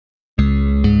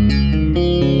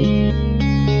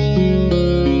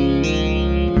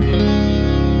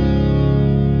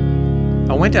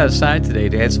went outside today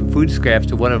to add some food scraps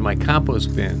to one of my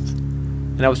compost bins,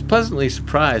 and I was pleasantly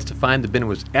surprised to find the bin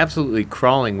was absolutely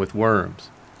crawling with worms.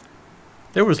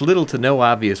 There was little to no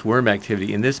obvious worm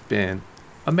activity in this bin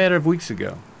a matter of weeks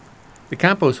ago. The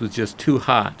compost was just too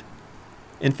hot.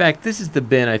 In fact, this is the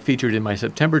bin I featured in my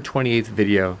September 28th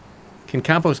video, Can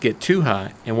Compost Get Too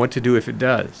Hot and What to Do If It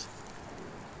Does?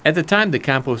 At the time, the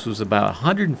compost was about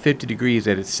 150 degrees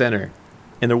at its center,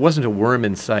 and there wasn't a worm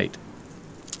in sight.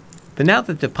 But now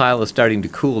that the pile is starting to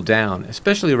cool down,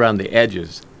 especially around the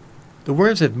edges, the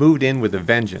worms have moved in with a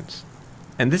vengeance,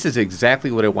 and this is exactly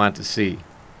what I want to see.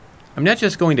 I'm not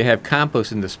just going to have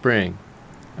compost in the spring,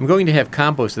 I'm going to have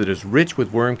compost that is rich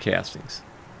with worm castings.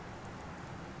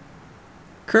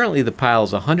 Currently the pile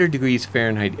is 100 degrees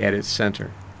Fahrenheit at its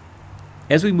center.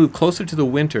 As we move closer to the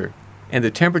winter and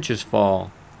the temperatures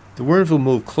fall, the worms will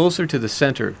move closer to the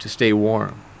center to stay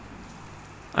warm.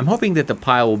 I'm hoping that the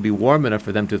pile will be warm enough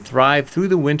for them to thrive through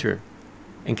the winter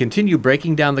and continue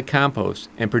breaking down the compost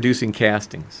and producing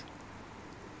castings.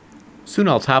 Soon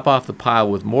I'll top off the pile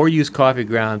with more used coffee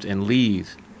grounds and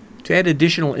leaves to add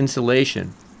additional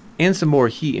insulation and some more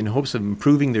heat in hopes of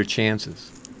improving their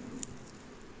chances.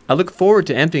 I look forward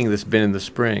to emptying this bin in the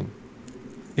spring.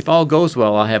 If all goes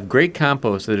well, I'll have great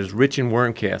compost that is rich in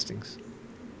worm castings.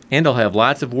 And I'll have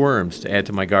lots of worms to add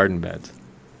to my garden beds.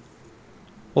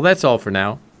 Well, that's all for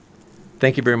now.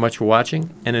 Thank you very much for watching,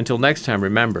 and until next time,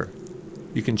 remember,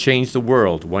 you can change the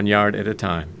world 1 yard at a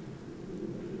time.